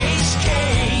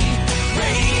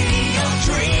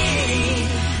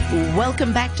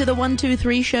Welcome back to the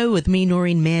 123 show with me,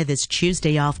 Noreen Mayer, this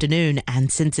Tuesday afternoon.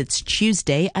 And since it's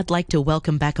Tuesday, I'd like to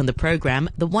welcome back on the program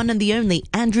the one and the only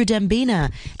Andrew Dembina.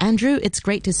 Andrew, it's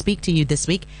great to speak to you this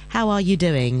week. How are you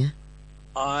doing?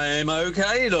 I'm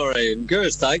okay, Noreen.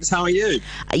 Good, thanks. How are you?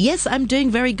 Yes, I'm doing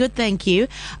very good, thank you.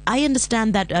 I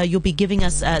understand that you'll be giving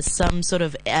us some sort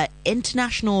of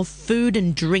international food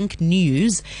and drink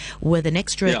news with an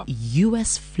extra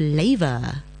US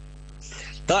flavor.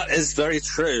 That is very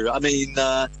true. I mean,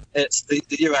 it's the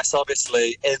US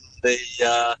obviously in the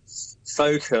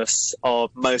focus of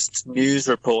most news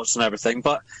reports and everything.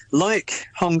 But like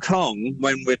Hong Kong,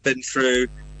 when we've been through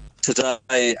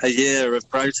today a year of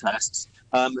protests,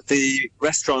 the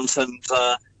restaurant and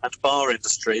bar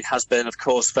industry has been, of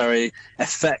course, very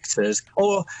affected.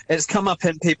 Or it's come up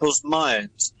in people's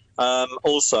minds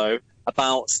also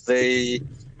about the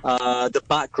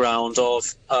background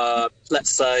of, let's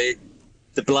say,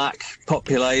 the black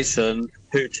population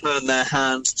who turn their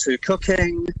hand to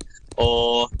cooking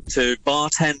or to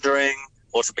bartendering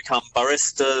or to become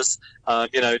baristas.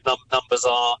 Numbers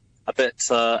are a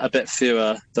bit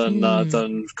fewer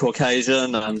than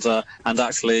Caucasian and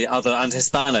actually other and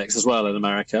Hispanics as well in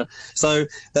America. So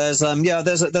there's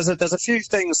a few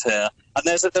things here, and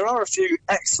there are a few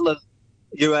excellent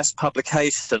US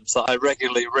publications that I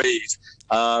regularly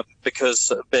read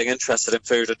because of being interested in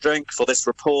food and drink for this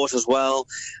report as well.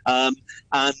 A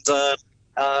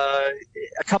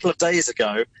couple of days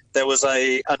ago, there was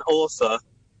an author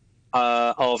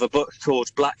of a book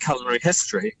called Black Culinary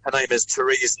History. Her name is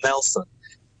Therese Nelson.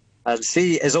 And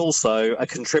she is also a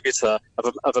contributor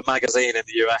of a magazine in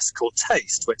the US called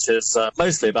Taste, which is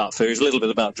mostly about food, a little bit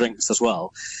about drinks as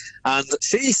well. And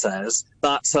she says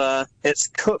that it's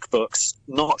cookbooks,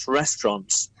 not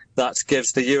restaurants, that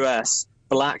gives the US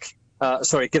black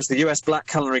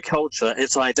culinary culture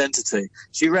its identity.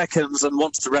 She reckons and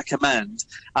wants to recommend,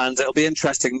 and it'll be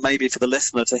interesting maybe for the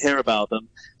listener to hear about them,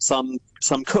 some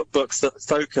cookbooks that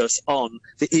focus on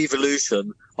the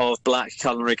evolution of black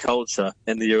culinary culture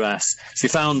in the US. She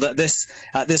found that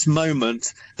at this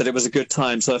moment that it was a good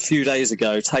time. So a few days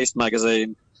ago, Taste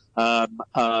magazine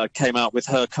came out with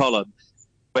her column,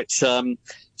 which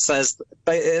says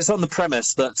it's on the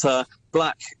premise that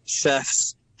black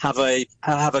chefs have a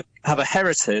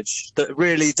heritage that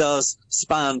really does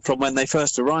span from when they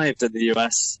first arrived in the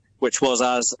US, which was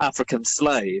as African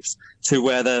slaves, to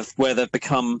where they've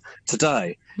become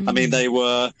today. I mean, they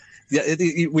were.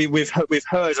 We've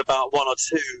heard about one or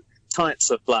two types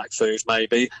of black food,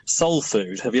 maybe soul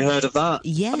food. Have you heard of that?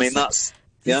 Yes. I mean, that's.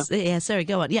 Yeah. Yeah. Sorry.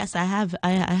 Go on. Yes, I have.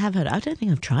 I have heard. I don't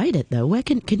think I've tried it though. Where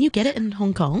can you get it in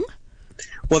Hong Kong?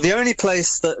 Well, the only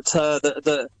place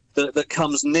that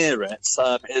comes near it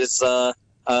is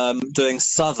doing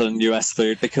southern US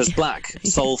food, because black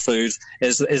soul food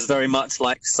is very much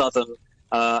like southern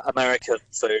American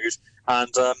food.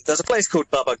 And there's a place called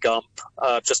Bubba Gump,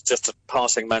 just a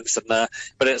passing mention there.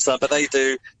 But they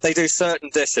do certain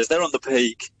dishes. They're on the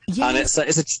Peak, and it's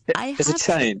a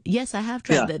chain. Yes, I have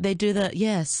tried that. They do the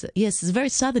yes. It's very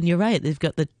southern. You're right. They've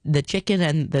got the chicken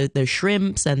and the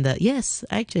shrimps and the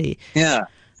actually. Yeah.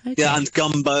 Okay. Yeah, and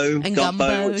gumbo,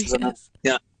 which is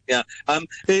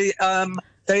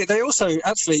They also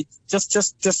actually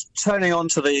just turning on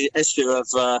to the issue of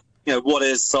what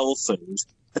is soul food.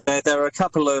 There are a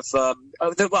couple of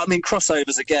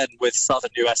crossovers again with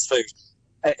southern US food.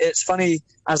 It's funny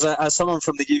as someone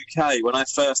from the UK, when I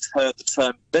first heard the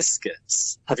term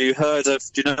biscuits. Do you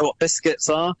know what biscuits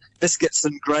are? Biscuits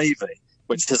and gravy,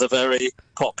 which is a very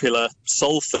popular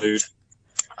soul food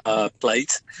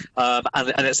plate,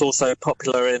 and it's also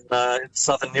popular in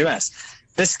southern US.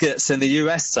 Biscuits in the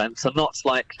US sense are not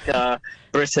like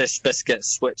British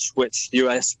biscuits, which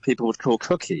US people would call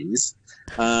cookies.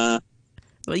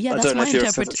 Well, yeah, I that's don't know my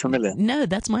if you're familiar. No,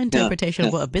 that's my interpretation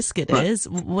of what a biscuit is.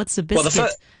 What's a biscuit?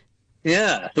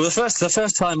 Well, the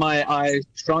first time I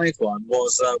tried one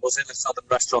was in a southern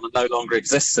restaurant that no longer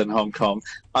exists in Hong Kong,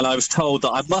 and I was told that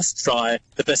I must try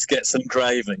the biscuits and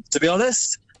gravy. To be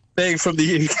honest, being from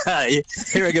the UK,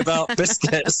 hearing about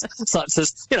biscuits such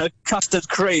as custard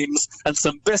creams and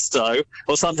some bisto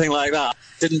or something like that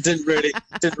didn't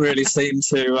really seem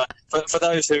to. For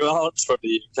those who aren't from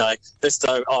the UK,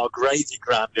 bisto are gravy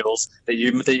granules that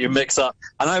you mix up,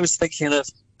 and I was thinking of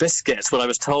biscuits when I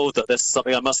was told that this is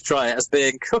something I must try as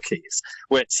being cookies,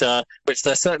 which they're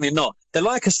certainly not. They're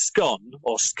like a scone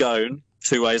or scone,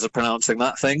 two ways of pronouncing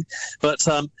that thing, but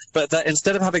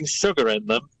instead of having sugar in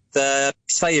them, they're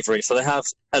savoury, so they have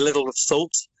a little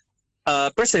salt.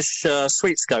 British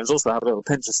sweet scones also have a little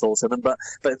pinch of salt in them, but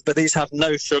these have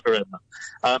no sugar in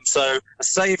them. So a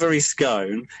savoury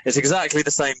scone is exactly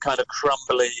the same kind of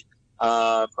crumbly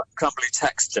crumbly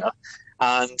texture.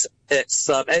 And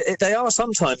they are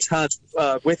sometimes had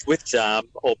with jam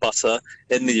or butter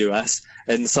in the US,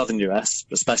 in the southern US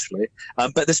especially.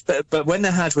 But when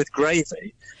they're had with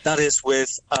gravy, that is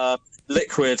with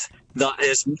liquid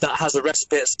that has a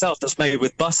recipe itself that's made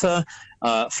with butter,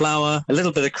 flour, a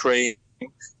little bit of cream,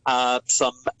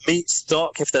 some meat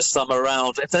stock if there's some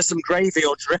around. If there's some gravy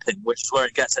or dripping, which is where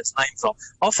it gets its name from,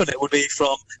 often it would be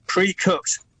from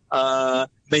pre-cooked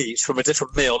meat from a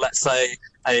different meal. Let's say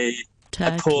a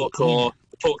pork or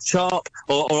pork chop,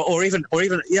 or even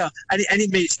any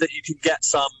meat that you can get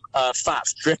some fat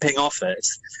dripping off it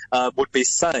would be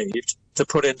saved to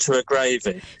put into a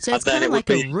gravy. So it's kind of like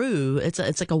a roux. It's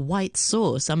like a white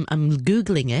sauce. I'm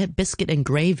googling it. Biscuit and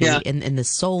gravy in the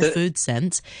soul food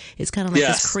sense. It's kind of like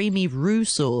this creamy roux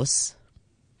sauce.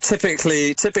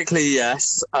 Typically,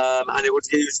 yes, and it would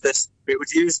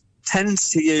tends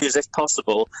to use, if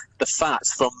possible, the fat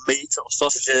from meat or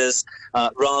sausages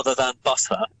rather than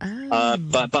butter,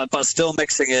 but still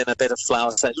mixing in a bit of flour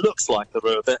so it looks like the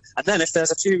roux a bit. And then if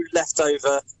there's a few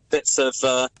leftover bits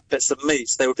of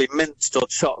meat, they would be minced or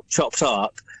chopped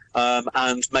up,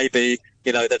 and maybe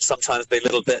there'd sometimes be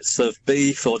little bits of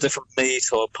beef or different meat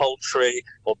or poultry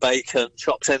or bacon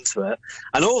chopped into it,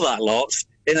 and all that lot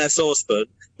in a saucepan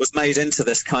was made into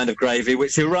this kind of gravy,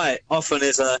 which you're right, often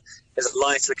is a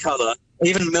lighter colour.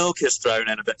 Even milk is thrown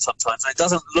in a bit sometimes. It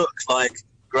doesn't look like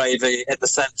gravy in the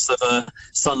sense of a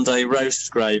Sunday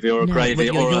roast gravy or a gravy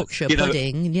or Yorkshire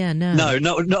pudding. No,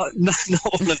 not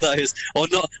one of those, or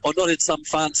not in some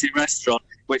fancy restaurant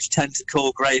which tend to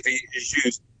call gravy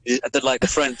jus, like the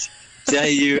French.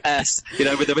 J-U-S,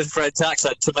 with French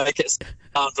accent to make it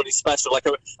sound really special, like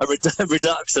a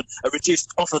reduction, a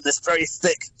reduced, often this very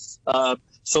thick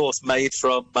sauce made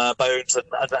from bones and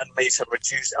meat and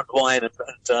reduced and wine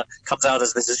and comes out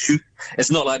as this jus.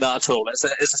 It's not like that at all. It's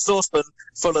a saucepan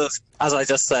full of, as I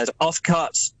just said,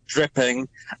 offcuts, dripping,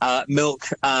 milk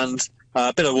and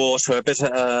a bit of water, and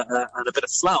a bit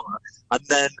of flour, and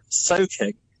then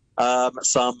soaking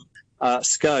some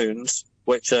scones,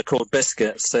 which are called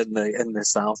biscuits in the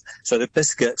South. So the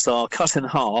biscuits are cut in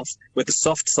half with the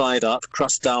soft side up,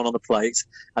 crust down on the plate,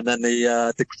 and then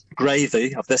the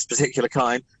gravy of this particular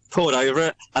kind poured over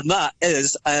it. And that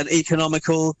is an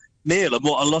economical meal, and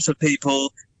what a lot of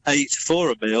people ate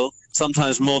for a meal,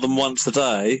 sometimes more than once a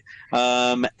day,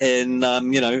 in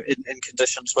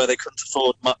conditions where they couldn't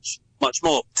afford much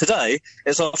more. Today,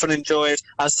 it's often enjoyed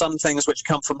as some things which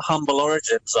come from humble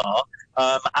origins are,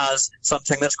 as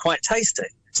something that's quite tasty.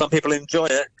 Some people enjoy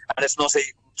it, and it's not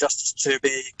eaten just to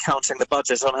be counting the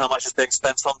budget on how much is being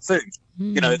spent on food.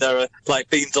 There are like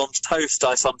beans on toast.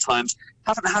 I sometimes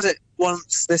haven't had it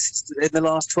once in the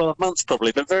last 12 months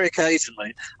probably, but very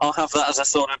occasionally I'll have that as a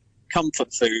sort of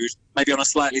comfort food, maybe on a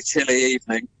slightly chilly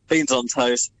evening. Beans on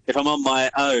toast, if I'm on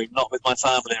my own, not with my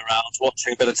family around,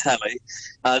 watching a bit of telly.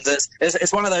 And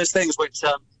it's one of those things which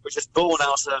is born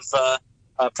out of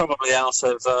probably out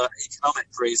of economic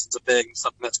reasons of being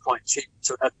something that's quite cheap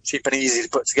and easy to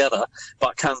put together,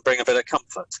 but can bring a bit of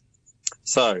comfort.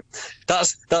 So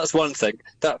that's one thing.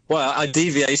 I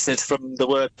deviated from the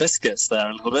word biscuits there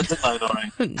a little bit, didn't I,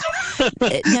 Noreen?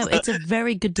 No, it's a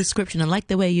very good description. I like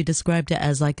the way you described it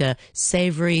as like a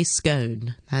savoury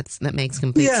scone. That makes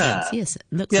complete sense. Yes, it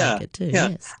looks like it too.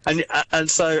 Yeah. Yes. And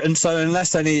so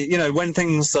unless any, when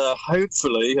things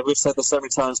hopefully, we've said this so many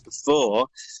times before,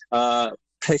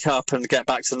 pick up and get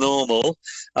back to normal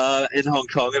in Hong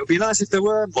Kong, it would be nice if there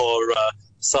were more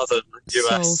southern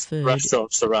US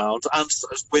restaurants around, and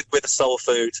with a soul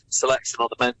food selection on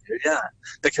the menu,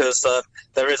 because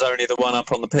there is only the one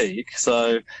up on the peak,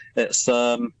 so it's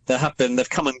they've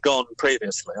come and gone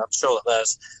previously. I'm sure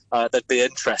that there'd be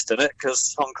interest in it,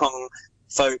 because Hong Kong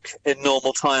folk in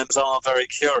normal times are very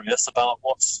curious about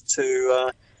what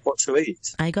to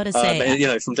eat. I gotta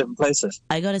say, from different places.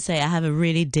 I I have a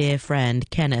really dear friend,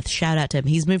 Kenneth. Shout out to him.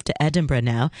 He's moved to Edinburgh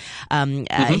now.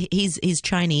 He's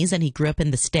Chinese, and he grew up in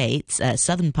the States,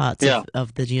 southern parts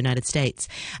of the United States.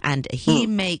 And he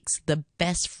makes the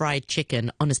best fried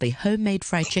chicken. Honestly, homemade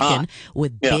fried chicken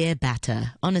with beer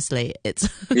batter. Honestly, it's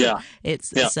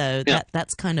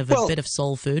that's kind of a bit of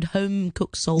soul food, home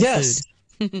cooked soul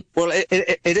food. Well,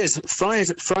 it is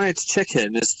fried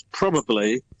chicken is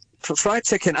probably. Fried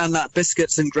chicken and that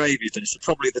biscuits and gravy dish are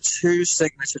probably the two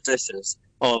signature dishes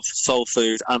of soul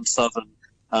food and southern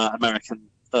American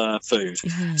food.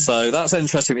 So that's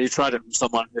interesting that you tried it from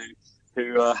someone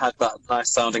who had that nice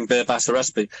sounding beer batter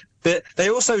recipe. They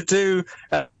also do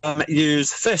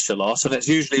use fish a lot, and it's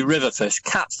usually river fish,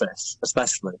 catfish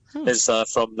especially, is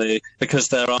because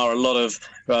there are a lot of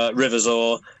rivers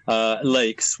or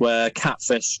lakes where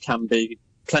catfish can be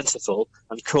plentiful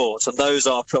and caught, and those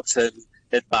are cooked in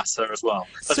batter as well.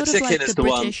 But Sort the of chicken like is the the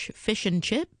one. British fish and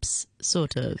chips,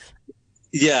 sort of.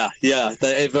 Yeah,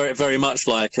 they're very, very much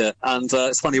like it. And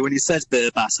it's funny, when you said beer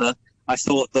batter, I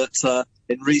thought that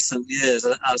in recent years,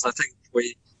 as I think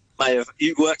we may have,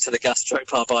 you worked in a gastro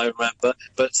pub, I remember,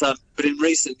 but in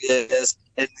recent years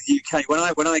in the UK,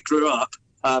 when I grew up,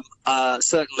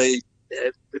 certainly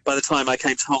by the time I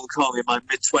came to Hong Kong in my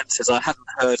mid-20s, I hadn't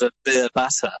heard of beer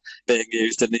batter being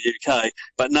used in the UK.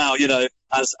 But now,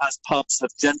 as pubs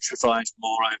have gentrified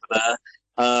more over there,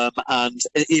 and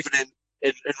even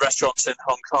in restaurants in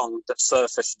Hong Kong that serve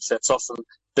fish and chips, often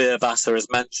beer batter is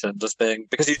mentioned as being,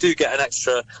 because you do get an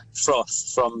extra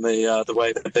froth from the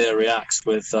way that the beer reacts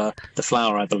with the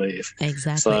flour, I believe.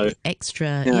 Exactly. So,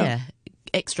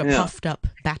 Extra puffed up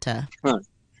batter.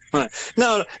 Right.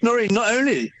 Now, Noreen, not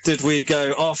only did we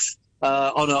go off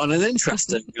on an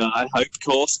interesting, I hope,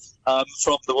 course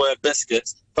from the word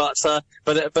biscuit, but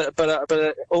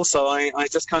also I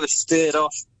just kind of steered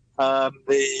off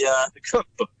the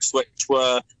cookbooks,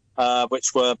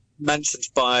 which were mentioned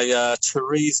by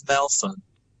Therese Nelson,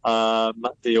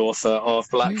 the author of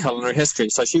Black Culinary History.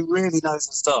 So she really knows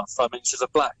her stuff. I mean, she's a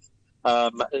black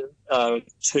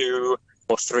 2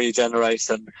 or 3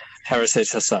 generation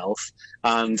heritage herself,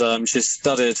 and she's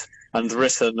studied and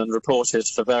written and reported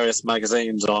for various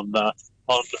magazines on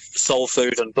soul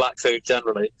food and black food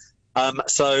generally.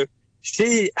 So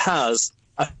she has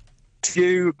a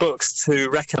few books to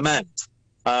recommend.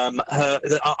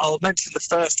 I'll mention the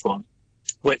first one,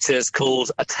 which is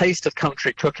called A Taste of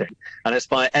Country Cooking, and it's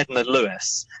by Edna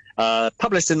Lewis,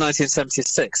 published in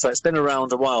 1976. So it's been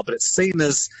around a while, but it's seen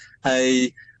as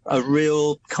a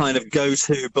real kind of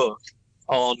go-to book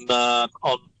on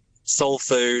soul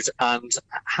food and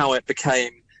how it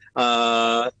became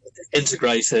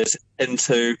integrated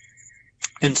into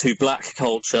black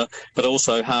culture, but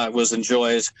also how it was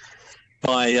enjoyed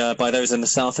by those in the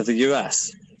south of the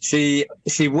US. She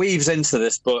weaves into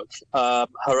this book her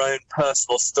own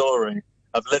personal story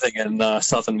of living in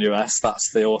southern US.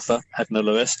 That's the author, Edna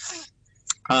Lewis.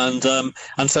 And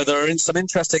so there are some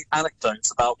interesting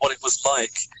anecdotes about what it was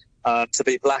like to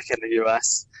be black in the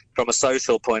US from a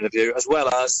social point of view, as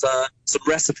well as some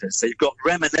recipes. So you've got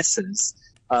reminiscences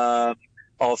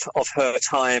of her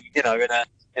time,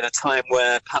 in a time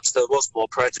where perhaps there was more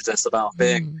prejudice about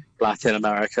being black in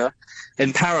America,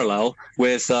 in parallel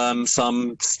with some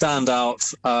standout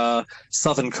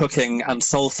southern cooking and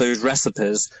soul food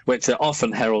recipes, which are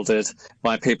often heralded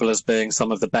by people as being some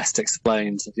of the best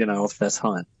explained, of their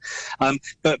time.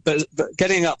 But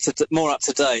getting more up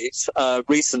to date,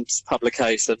 recent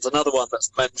publications, another one that's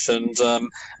mentioned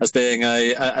as being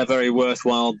a very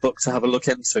worthwhile book to have a look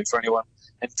into for anyone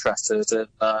interested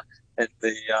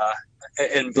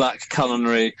in black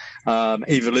culinary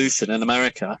evolution in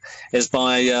America, is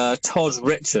by Todd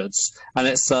Richards, and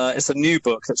it's a new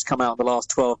book that's come out in the last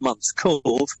 12 months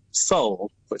called Soul,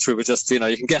 which we were just, you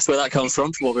can guess where that comes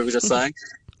from what we were just saying.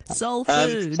 Soul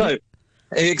food. So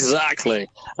exactly.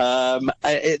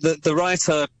 The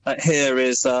writer here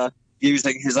is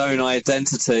using his own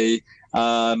identity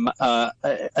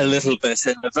a little bit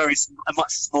in a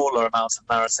much smaller amount of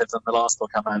narrative than the last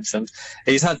book I mentioned.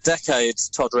 He's had decades,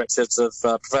 Todd Richards, of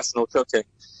professional cooking,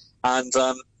 and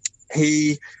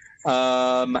he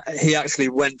actually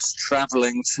went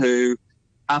travelling to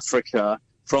Africa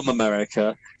from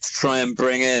America to try and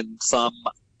bring in some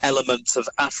elements of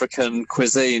African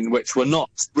cuisine which were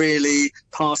not really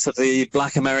part of the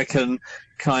black American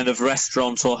kind of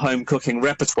restaurant or home cooking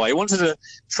repertoire. He wanted to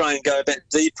try and go a bit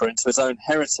deeper into his own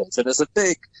heritage, and it's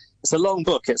a long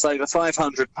book. It's over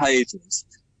 500 pages,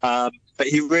 but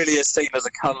he really is seen as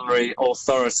a culinary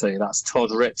authority. That's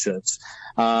Todd Richards,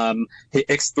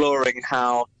 exploring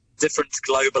how different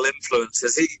global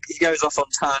influences. He goes off on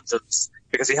tangents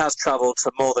because he has travelled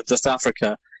to more than just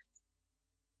Africa.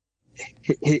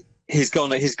 He's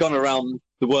gone around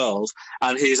the world,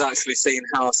 and he's actually seen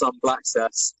how some black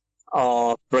chefs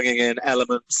are bringing in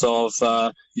elements of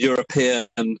European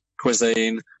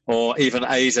cuisine or even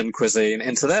Asian cuisine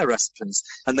into their recipes.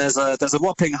 And there's a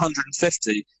whopping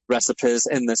 150 recipes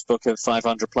in this book of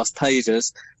 500 plus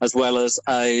pages, as well as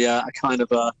a kind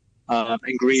of a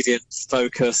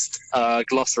ingredient-focused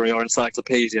glossary or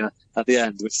encyclopedia at the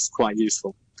end, which is quite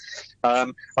useful.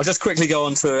 I'll just quickly go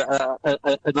on to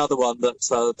another one that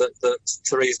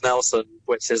Therese Nelson,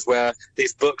 which is where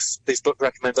these book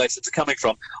recommendations are coming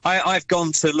from. I've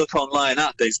gone to look online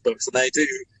at these books, and they do.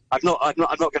 I'm not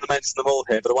going to mention them all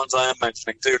here, but the ones I am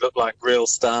mentioning do look like real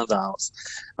standouts.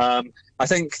 I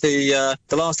think the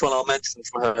last one I'll mention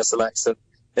from her selection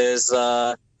is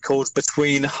called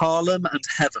Between Harlem and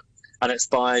Heaven, and it's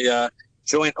by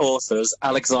joint authors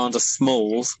Alexander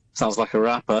Smalls, sounds like a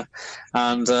rapper,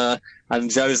 and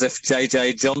Joseph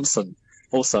J.J. Johnson,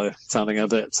 also sounding a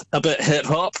bit hip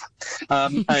hop.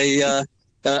 A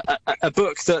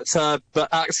book that, but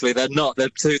actually they're not. They're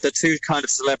two kind of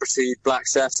celebrity black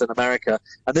chefs in America,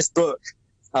 and this book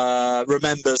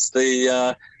remembers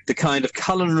the kind of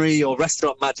culinary or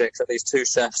restaurant magic that these two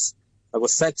chefs were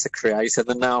said to create in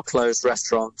the now closed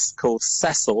restaurant called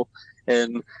Cecil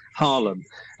in Harlem.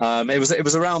 It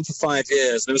was around for 5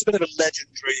 years, and it was a bit of a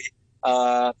legendary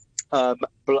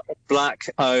Black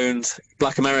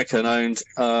American owned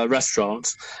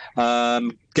restaurant,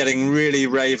 getting really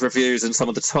rave reviews in some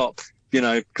of the top,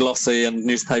 glossy and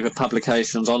newspaper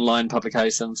publications, online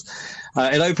publications.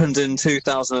 It opened in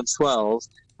 2012,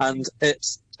 and it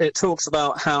talks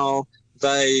about how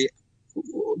they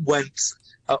went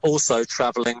also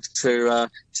travelling to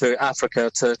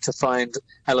Africa to find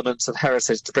elements of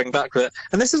heritage to bring back with it.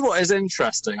 And this is what is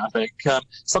interesting, I think.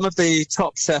 Some of the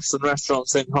top chefs and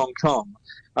restaurants in Hong Kong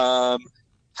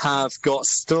have got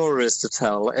stories to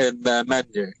tell in their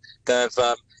menu. They've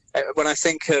when I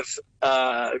think of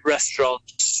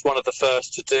restaurants, one of the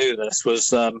first to do this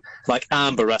was like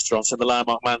Amber restaurants in the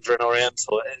landmark Mandarin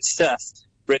Oriental. Its chef,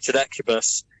 Richard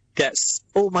Ecubus, gets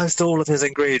almost all of his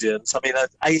ingredients,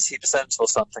 80% or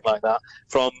something like that,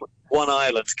 from one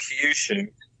island, Kyushu,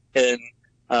 in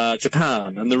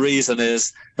Japan. And the reason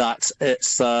is that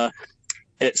it's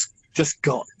just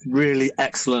got really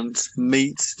excellent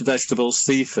meat, vegetables,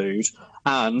 seafood,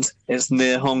 and it's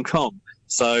near Hong Kong.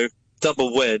 So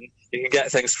double win. You can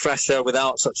get things fresher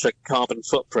without such a carbon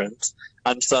footprint.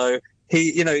 And so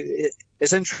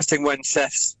it's interesting when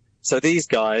chefs, so these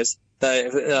guys,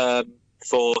 they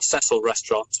for Cecil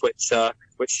restaurants, which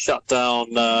shut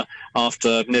down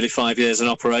after nearly 5 years in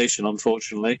operation,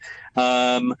 unfortunately,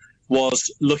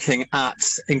 was looking at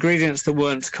ingredients that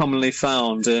weren't commonly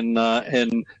found in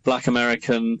Black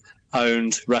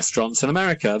American-owned restaurants in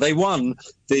America. They won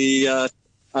the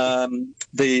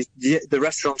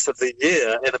Restaurant of the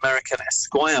Year in American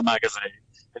Esquire magazine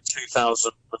in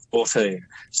 2014.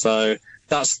 So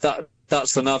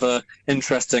that's another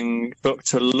interesting book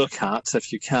to look at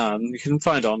if you can. You can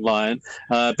find online,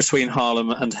 Between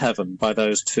Harlem and Heaven by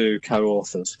those two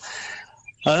co-authors.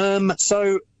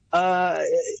 So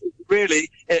really,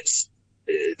 it's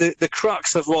the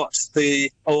crux of what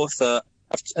the author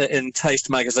in Taste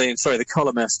magazine, the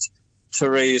columnist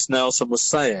Therese Nelson was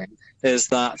saying, is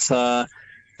that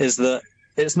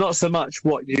it's not so much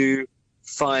what you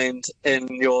find in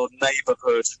your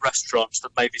neighborhood restaurants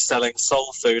that may be selling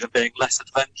soul food and being less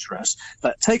adventurous,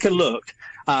 but take a look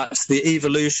at the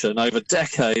evolution over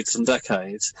decades and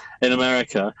decades in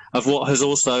America of what has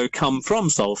also come from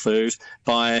soul food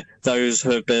by those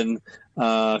who have been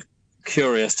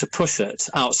curious to push it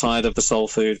outside of the soul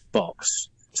food box.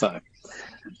 So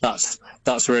that's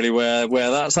really where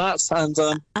that's at, and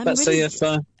let's see if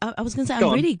I was going to say,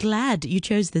 I'm really glad you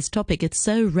chose this topic. It's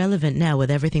so relevant now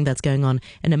with everything that's going on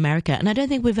in America, and I don't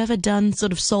think we've ever done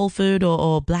sort of soul food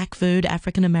or black food,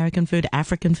 African American food,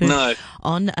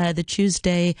 on the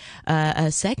Chewsday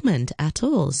segment at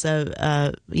all. So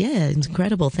it's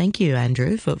incredible. Thank you,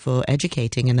 Andrew, for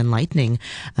educating and enlightening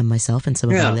myself and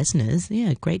some of our listeners.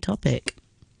 Yeah, great topic.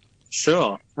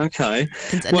 Sure. Okay.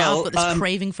 And now I've got this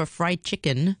craving for fried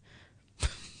chicken.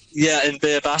 Yeah, in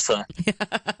beer batter.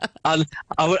 And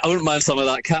I wouldn't mind some of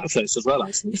that catfish as well,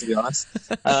 actually, to be honest.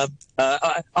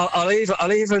 I'll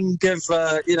even give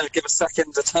a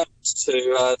second attempt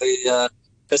to the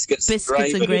biscuits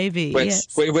and gravy, which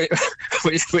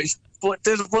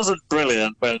wasn't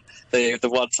brilliant when the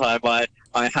one time I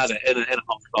had it in a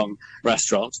Hong Kong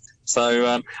restaurant.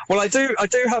 So I do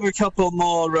have a couple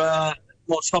more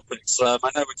topics. I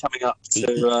know we're coming up to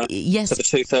the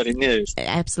 2:30 news.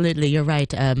 Absolutely, you're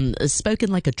right.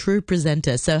 Spoken like a true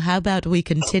presenter. So how about we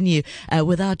continue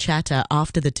with our chatter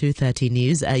after the 2:30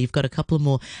 news? You've got a couple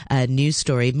more news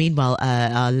story. Meanwhile,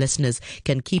 our listeners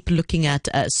can keep looking at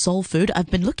soul food. I've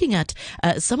been looking at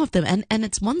some of them, and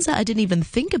it's ones that I didn't even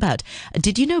think about.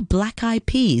 Did you know black eyed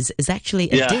peas is actually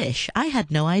a dish? I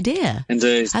had no idea.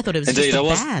 Indeed. I thought it was just a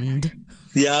band.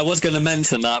 Yeah, I was going to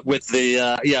mention that with the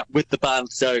band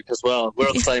joke as well. We're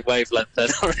on the same wavelength then.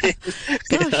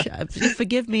 Gosh,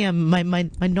 forgive me.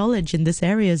 My knowledge in this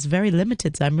area is very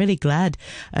limited, so I'm really glad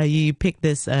you picked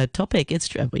this topic. It's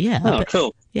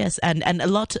cool. Yes, and a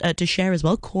lot to share as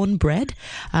well. Cornbread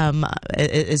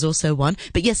is also one.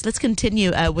 But yes, let's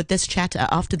continue with this chat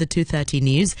after the 2:30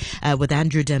 news with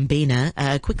Andrew Dembina.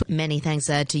 Many thanks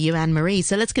to you, Anne-Marie.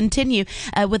 So let's continue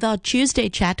with our Tuesday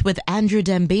chat with Andrew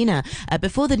Dembina.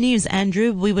 Before the news,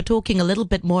 Andrew, we were talking a little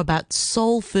bit more about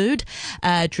soul food,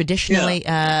 traditionally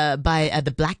by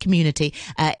the black community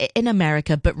in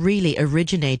America, but really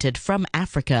originated from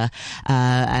Africa,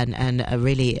 and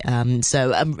really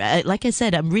like I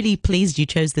said, I'm really pleased you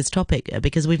chose this topic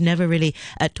because we've never really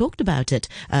talked about it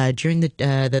during the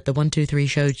 123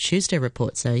 show Tuesday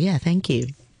report. So yeah, thank you.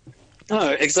 Oh,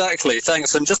 exactly.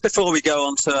 Thanks. And just before we go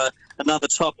on to another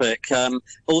topic,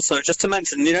 also just to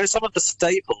mention, some of the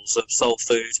staples of soul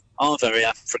food are very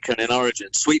African in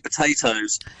origin. Sweet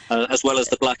potatoes, as well as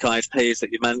the black-eyed peas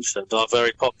that you mentioned, are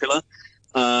very popular.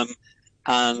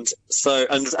 And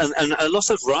a lot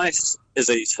of rice is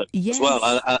eaten as well.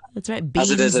 That's right.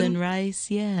 Beans and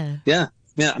rice. Yeah,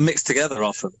 mixed together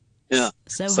often. Yeah.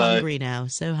 So hungry now.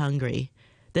 So hungry.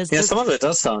 Some of it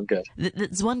does sound good.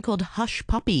 There's one called Hush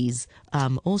Puppies.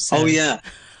 Also. Oh yeah.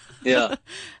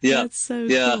 That's so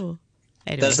cool.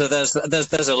 Anyway.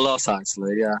 There's a lot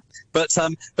actually, yeah. But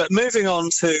moving on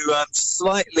to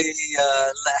slightly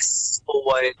less,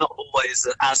 not always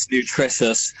as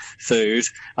nutritious food.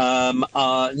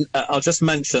 I'll just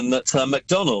mention that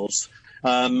McDonald's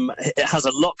it has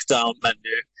a lockdown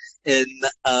menu in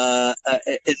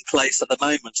place at the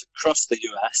moment across the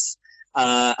US.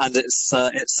 And it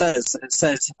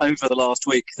said over the last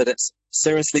week that it's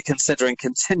seriously considering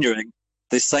continuing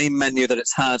the same menu that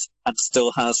it's had and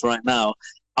still has right now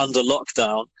under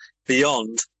lockdown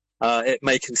beyond. It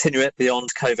may continue it beyond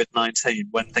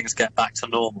COVID-19 when things get back to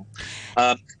normal.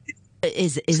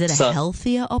 Is it a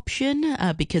healthier option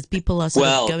because people are sort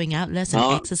of going out less and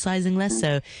exercising less?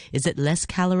 So is it less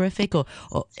calorific or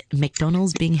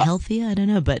McDonald's being healthier? I don't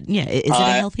know, but yeah, is it a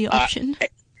healthier option?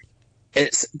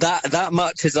 It's that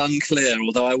much is unclear.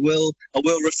 Although I will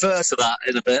refer to that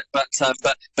in a bit, but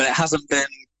it hasn't been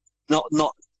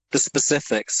not the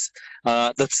specifics.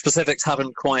 The specifics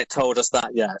haven't quite told us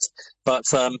that yet. But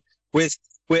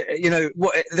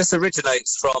this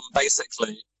originates from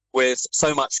basically with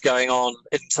so much going on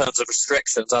in terms of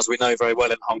restrictions, as we know very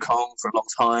well in Hong Kong for a long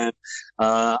time,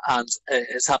 and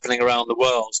it's happening around the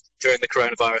world during the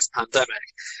coronavirus pandemic.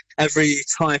 Every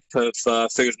type of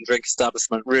food and drink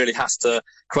establishment really has to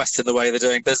question the way they're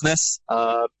doing business.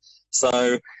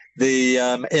 So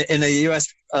in a US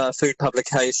food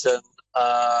publication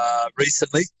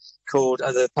recently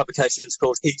the publication is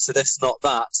called Eat This, Not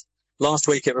That. Last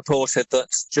week it reported that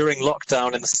during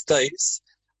lockdown in the States,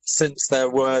 since there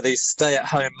were these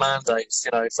stay-at-home mandates,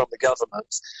 from the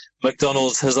government,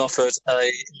 McDonald's has offered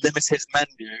a limited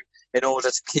menu in order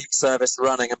to keep service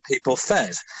running and people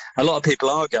fed. A lot of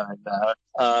people are going there,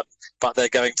 but they're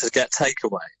going to get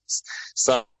takeaways.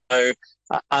 So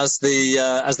as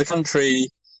the country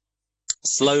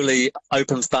slowly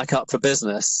opens back up for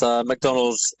business,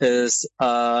 McDonald's is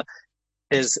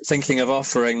thinking of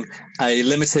offering a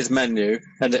limited menu,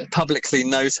 and it publicly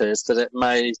noticed that it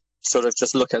may sort of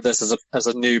just look at this as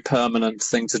a new permanent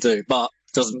thing to do, but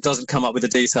doesn't come up with the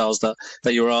details that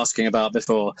you were asking about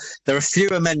before. There are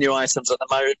fewer menu items at the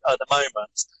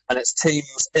moment, and its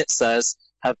teams, it says,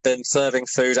 have been serving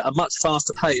food at a much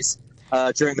faster pace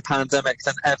during the pandemic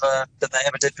than they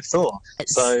ever did before.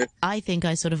 So I think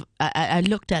I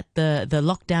looked at the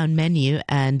lockdown menu,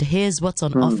 and here's what's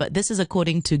on offer. This is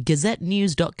according to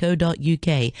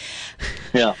gazettenews.co.uk.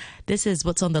 Yeah. This is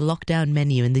what's on the lockdown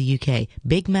menu in the UK.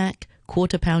 Big Mac,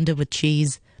 quarter pounder with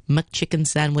cheese, McChicken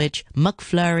sandwich,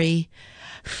 McFlurry,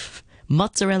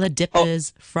 mozzarella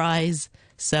dippers, fries.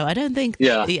 So I don't think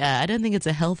I don't think it's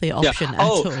a healthy option at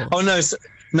all. Oh no.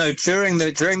 No, during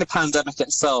the pandemic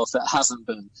itself, it hasn't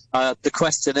been. The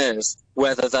question is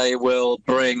whether they will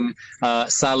bring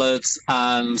salads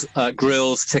and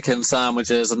grilled chicken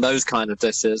sandwiches and those kind of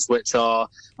dishes, which are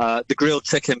the grilled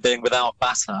chicken being without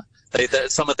batter.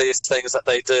 Some of these things that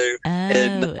they do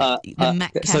in the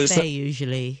Mac Cafe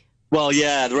usually. Well,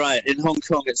 yeah, right. In Hong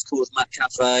Kong, it's called Mac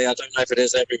Cafe. I don't know if it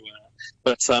is everywhere,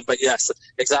 but yes,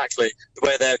 exactly. The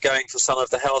way they're going for some of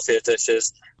the healthier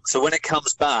dishes. So when it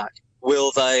comes back,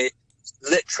 will they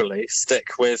literally stick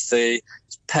with the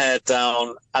pared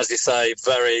down, as you say,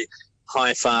 very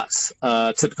high-fat,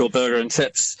 typical burger and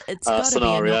chips scenario? It's got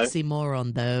to be an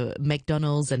oxymoron, though.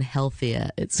 McDonald's and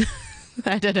healthier. It's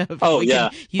I don't know. If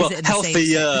can use it in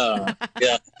healthier.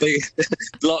 Yeah, big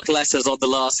block letters on the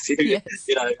last few, on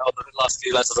the last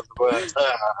few letters of the word.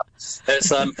 It's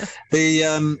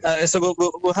so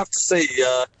we'll have to see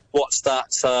what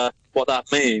that what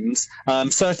that means.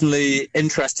 Certainly,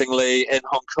 interestingly, in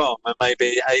Hong Kong and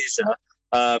maybe Asia,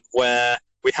 where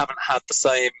we haven't had the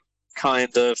same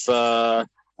kind of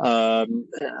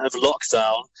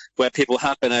lockdown, where people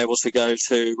have been able to go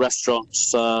to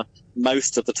restaurants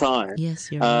most of the time, yes,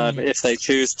 you're right. if they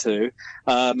choose to.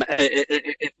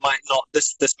 It might not.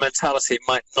 This mentality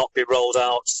might not be rolled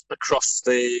out across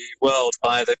the world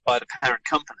by the parent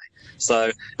company.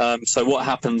 So what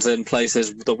happens in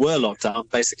places that were locked down,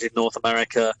 basically North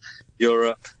America,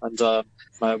 Europe, and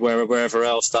wherever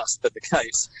else that's been the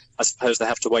case, I suppose they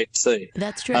have to wait and see.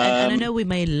 That's true, and I know we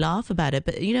may laugh about it,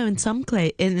 but in some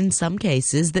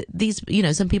cases, that these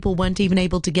some people weren't even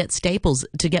able to get staples,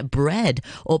 to get bread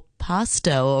or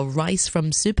pasta or rice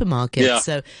from supermarkets. Yeah.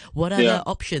 So what other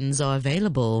options are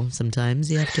available?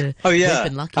 Sometimes you have to. We've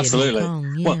been lucky absolutely. in Hong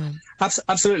Kong. Yeah. Well,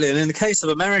 absolutely, and in the case of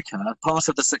America, part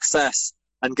of the success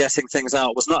and getting things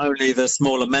out was not only the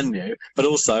smaller menu, but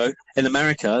also in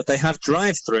America they have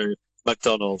drive-through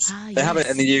McDonald's. They have it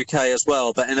in the UK as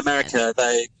well, but in America,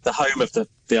 the home of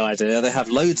the idea, they have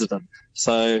loads of them.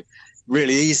 So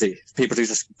really easy for people to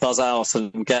just buzz out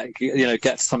and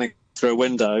get something through a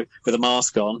window with a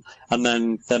mask on, and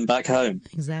then back home.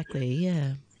 Exactly.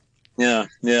 Yeah.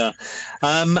 Yeah.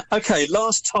 Okay,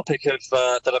 last topic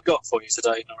that I've got for you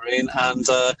today, Noreen, and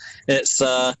it's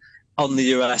on the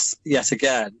US yet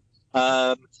again.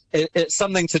 It's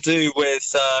something to do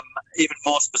with even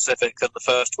more specific than the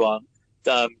first one,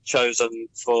 chosen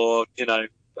for at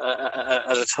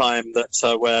a time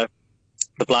that where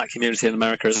the black community in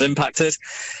America is impacted.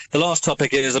 The last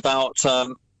topic is about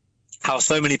how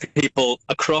so many people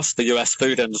across the US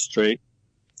food industry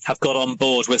have got on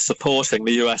board with supporting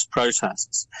the US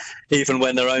protests, even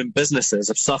when their own businesses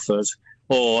have suffered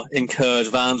or incurred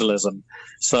vandalism.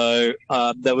 So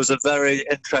there was a very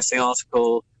interesting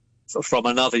article from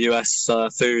another US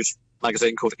food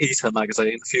magazine called Eater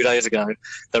magazine a few days ago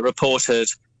that reported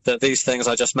that these things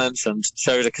I just mentioned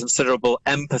showed a considerable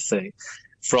empathy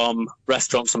from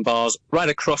restaurants and bars right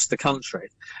across the country.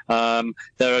 There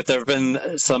have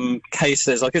been some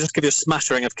cases. I could just give you a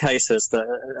smattering of cases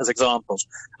as examples.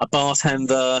 A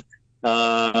bartender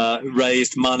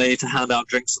raised money to hand out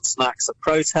drinks and snacks at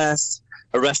protests.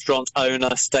 A restaurant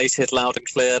owner stated loud and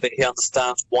clear that he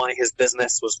understands why his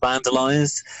business was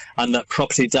vandalized and that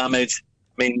property damage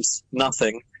means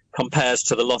nothing compared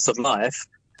to the loss of life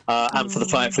and for the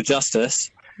fight for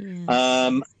justice.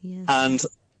 Yes. And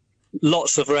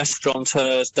lots of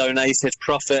restaurateurs donated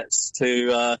profits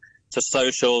to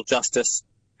social justice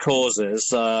causes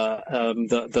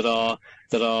that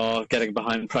are getting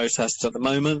behind protests at the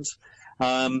moment.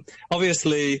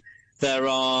 Obviously, there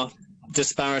are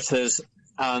disparities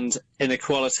and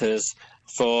inequalities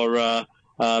for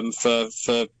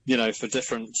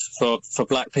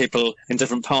black people in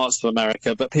different parts of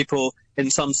America, but people in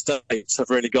some states have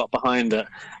really got behind it.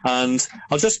 And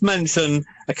I'll just mention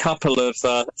a couple of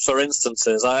for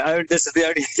instances. This is the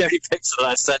only picture that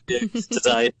I sent you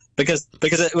today because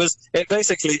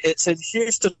it's in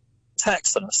Houston,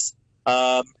 Texas,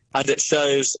 and it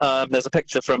shows there's a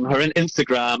picture from her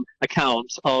Instagram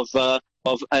account of a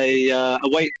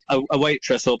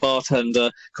waitress or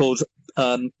bartender called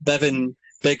Bevin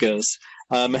Biggers,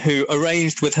 who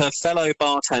arranged with her fellow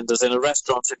bartenders in a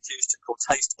restaurant in Houston called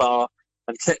Taste Bar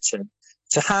and Kitchen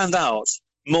to hand out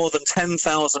more than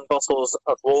 10,000 bottles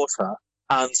of water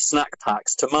and snack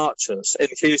packs to marchers in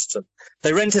Houston.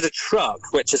 They rented a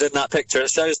truck, which is in that picture. It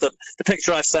shows them. The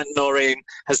picture I've sent Noreen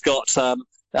has got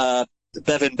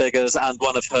Bevin Biggers and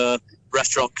one of her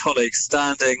restaurant colleagues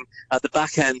standing at the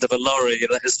back end of a lorry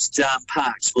that is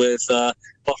jam-packed with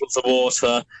bottles of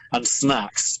water and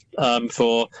snacks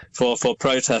for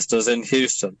protesters in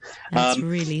Houston. That's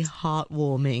really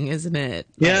heartwarming, isn't it?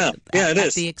 Yeah, it is.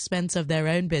 At the expense of their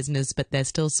own business, but they're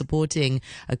still supporting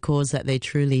a cause that they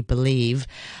truly believe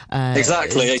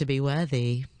exactly to be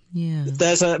worthy. Yeah.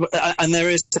 There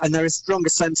is stronger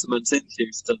sentiment in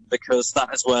Houston because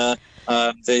that is where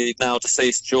the now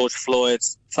deceased George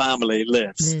Floyd's family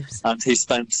lives. And he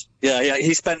spent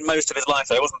most of his life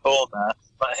there. He wasn't born there,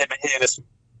 but he and his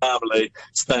family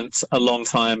spent a long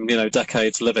time,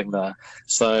 decades living there.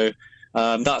 So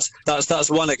that's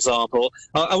one example.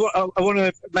 I want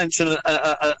to mention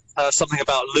something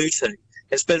about looting.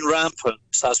 It's been rampant,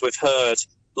 as we've heard.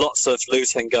 Lots of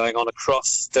looting going on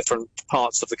across different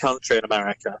parts of the country in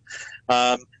America,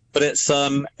 but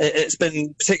it's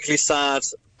been particularly sad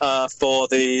for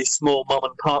the small mom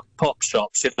and pop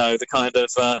shops. The kind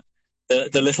of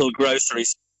the little grocery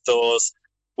stores,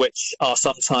 which are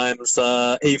sometimes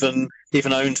even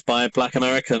owned by Black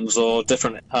Americans or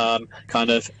different kind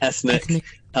of ethnic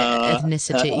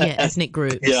ethnicity, ethnic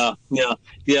groups.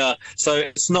 Yeah. So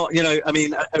it's not, I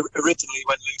mean, originally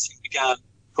when looting began,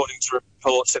 according to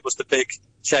reports, it was the big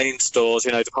chain stores,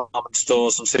 department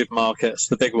stores and supermarkets,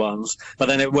 the big ones. But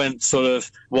then it went sort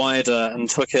of wider and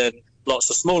took in lots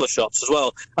of smaller shops as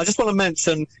well. I just want to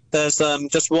mention there's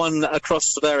just one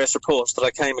across the various reports that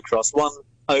I came across, one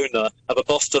owner of a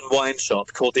Boston wine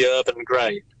shop called the Urban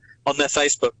Grey. On their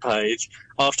Facebook page,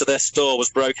 after their store was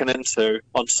broken into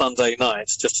on Sunday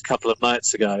night, just a couple of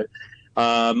nights ago,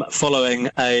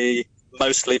 following a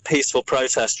mostly peaceful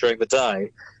protest during the day,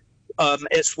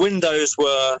 its windows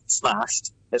were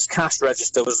smashed, its cash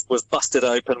register was busted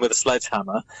open with a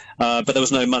sledgehammer, but there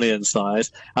was no money inside,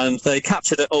 and they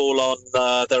captured it all on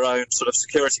their own sort of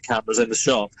security cameras in the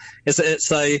shop.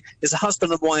 It's a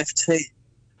husband and wife team.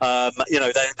 They're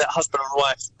husband and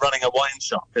wife running a wine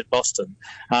shop in Boston,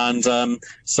 and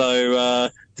so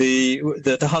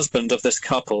the husband of this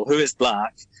couple, who is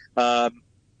black,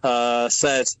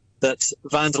 said that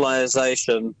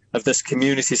vandalization of this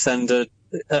community-centered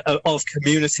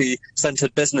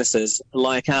businesses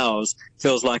like ours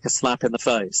feels like a slap in the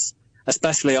face,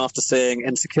 especially after seeing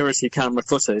in security camera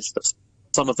footage that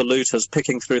some of the looters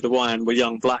picking through the wine were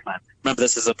young black men. Remember,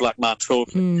 this is a black man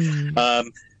talking.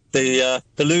 The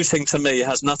looting to me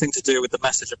has nothing to do with the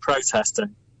message of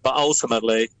protesting, but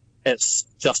ultimately it's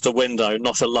just a window,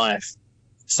 not a life.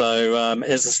 So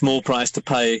it's a small price to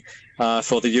pay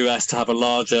for the US to have a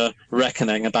larger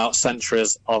reckoning about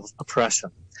centuries of oppression.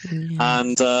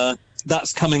 And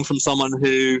that's coming from someone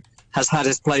who has had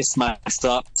his place smashed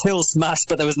up, till smashed,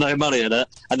 but there was no money in it,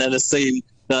 and then has seen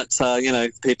that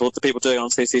the people doing it on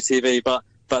CCTV, but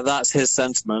that's his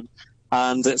sentiment.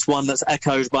 And it's one that's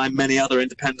echoed by many other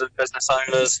independent business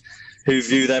owners who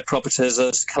view their properties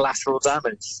as collateral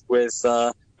damage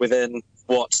within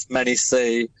what many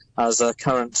see as a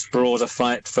current broader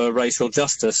fight for racial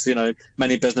justice.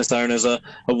 Many business owners are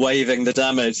waving the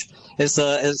damage. It's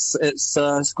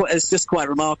just quite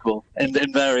remarkable in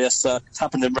various. It's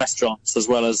happened in restaurants as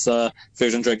well as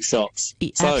food and drink shops.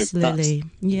 Absolutely,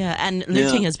 and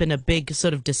looting has been a big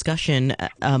sort of discussion.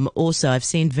 Also, I've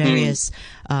seen various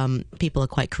people are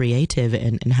quite creative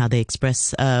in how they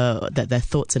express their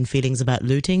thoughts and feelings about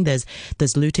looting. There's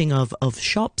looting of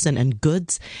shops and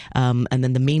goods, and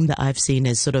then the meme that I've seen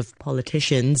is sort of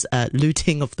politicians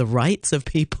looting of the rights of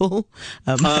people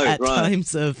at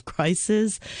times of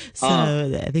crisis. So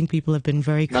I think people have been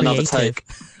very creative.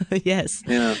 Yes,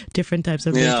 different types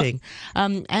of looting.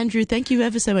 Andrew, thank you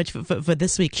ever so much for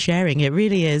this week's sharing. It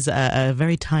really is a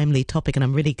very timely topic, and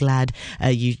I'm really glad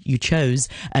you chose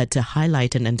to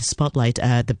highlight and to spotlight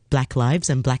the Black lives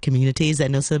and Black communities,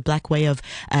 and also the Black way of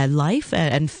life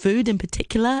and food in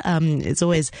particular. It's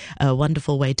always a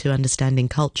wonderful way to understanding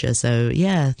culture. So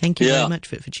thank you very much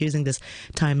for choosing this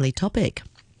timely topic.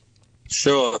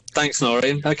 Sure. Thanks,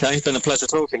 Noreen. Okay, it's been a pleasure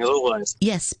talking as always.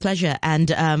 Yes, pleasure. And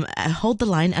hold the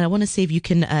line, and I want to see if you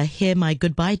can hear my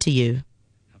goodbye to you.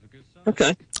 Have a good summer.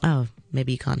 Okay. Oh,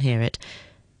 maybe you can't hear it.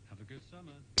 Have a good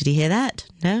summer. Did you hear that?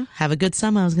 No? Have a good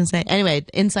summer, I was going to say. Anyway,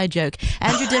 inside joke.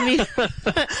 Andrew Dembina,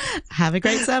 have a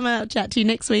great summer. I'll chat to you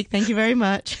next week. Thank you very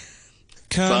much.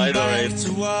 Come Bye, back Noreen.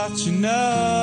 to what you know.